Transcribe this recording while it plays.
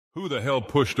Who the hell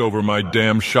pushed over my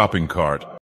damn shopping cart?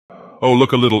 Oh,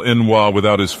 look, a little Inwa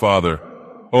without his father.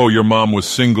 Oh, your mom was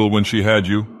single when she had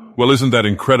you? Well, isn't that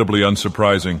incredibly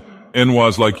unsurprising?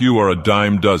 Inwas like you are a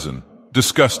dime dozen.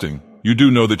 Disgusting. You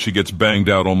do know that she gets banged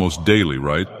out almost daily,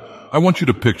 right? I want you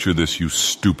to picture this, you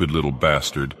stupid little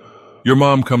bastard. Your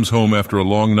mom comes home after a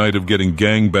long night of getting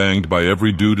gang-banged by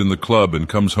every dude in the club and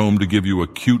comes home to give you a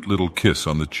cute little kiss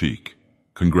on the cheek.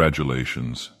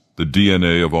 Congratulations. The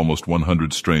DNA of almost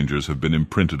 100 strangers have been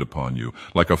imprinted upon you,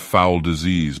 like a foul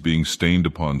disease being stained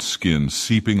upon skin,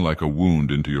 seeping like a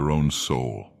wound into your own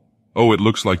soul. Oh, it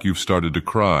looks like you've started to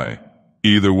cry.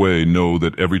 Either way, know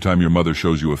that every time your mother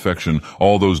shows you affection,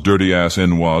 all those dirty-ass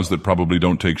Inwas that probably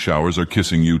don't take showers are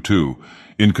kissing you too.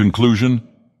 In conclusion,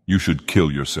 you should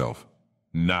kill yourself.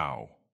 Now.